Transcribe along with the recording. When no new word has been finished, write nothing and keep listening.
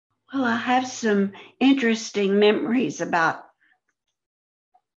Well, I have some interesting memories about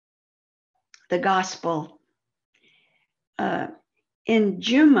the gospel. In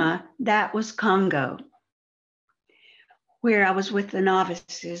Juma, that was Congo, where I was with the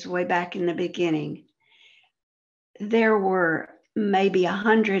novices way back in the beginning. There were maybe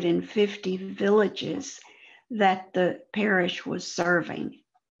 150 villages that the parish was serving.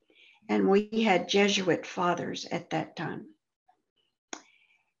 And we had Jesuit fathers at that time.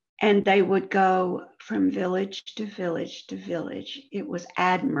 And they would go from village to village to village. It was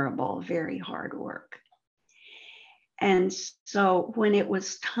admirable, very hard work. And so when it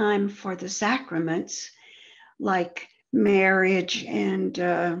was time for the sacraments, like marriage and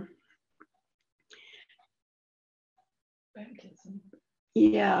baptism.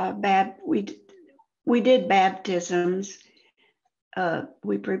 Yeah, we did baptisms.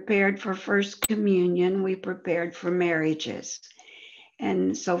 We prepared for First Communion. We prepared for marriages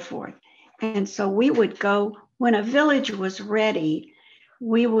and so forth. And so we would go, when a village was ready,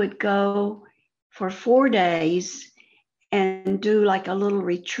 we would go for 4 days and do like a little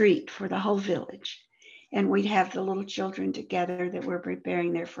retreat for the whole village. And we'd have the little children together that were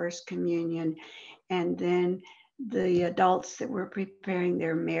preparing their First Communion, and then the adults that were preparing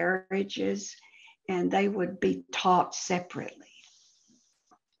their marriages, and they would be taught separately.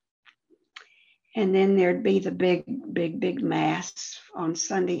 And then there'd be the big mass on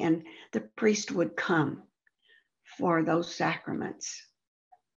Sunday, and the priest would come for those sacraments.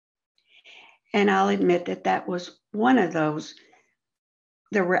 And I'll admit that that was one of those.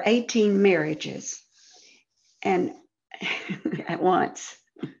 There were 18 marriages and at once.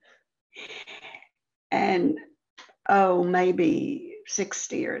 And maybe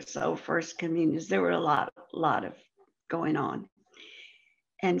 60 or so First Communions. There were a lot of going on.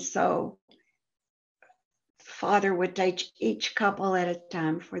 And so Father would take each couple at a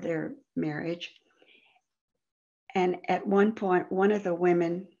time for their marriage. And at one point, one of the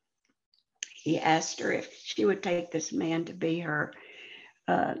women, he asked her if she would take this man to be her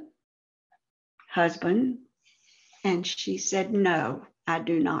husband. And she said, "No, I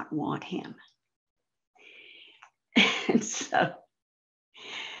do not want him." And so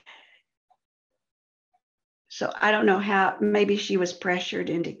I don't know how, maybe she was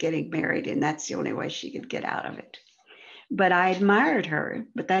pressured into getting married, and that's the only way she could get out of it. But I admired her,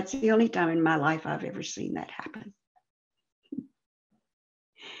 but that's the only time in my life I've ever seen that happen.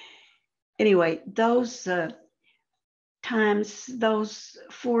 Anyway, those times, those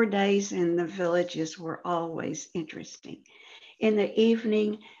 4 days in the villages were always interesting. In the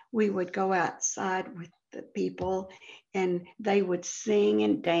evening, we would go outside with the people, and they would sing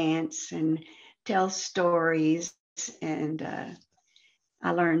and dance and tell stories, and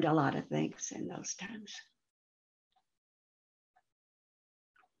I learned a lot of things in those times.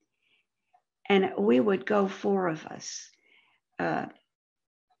 And we would go, 4 of us. The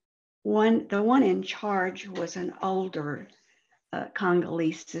one in charge was an older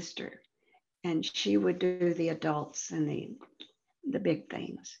Congolese sister, and she would do the adults and the big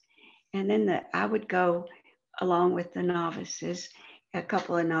things. And then I would go along with the novices, a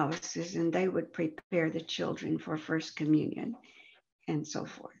couple of novices, and they would prepare the children for First Communion and so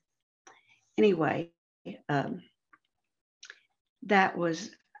forth. Anyway, that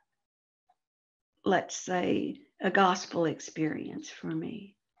was, let's say, a gospel experience for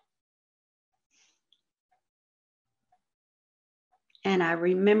me. And I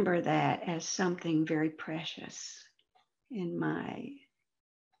remember that as something very precious in my,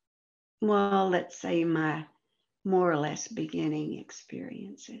 well, let's say my more or less beginning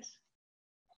experiences.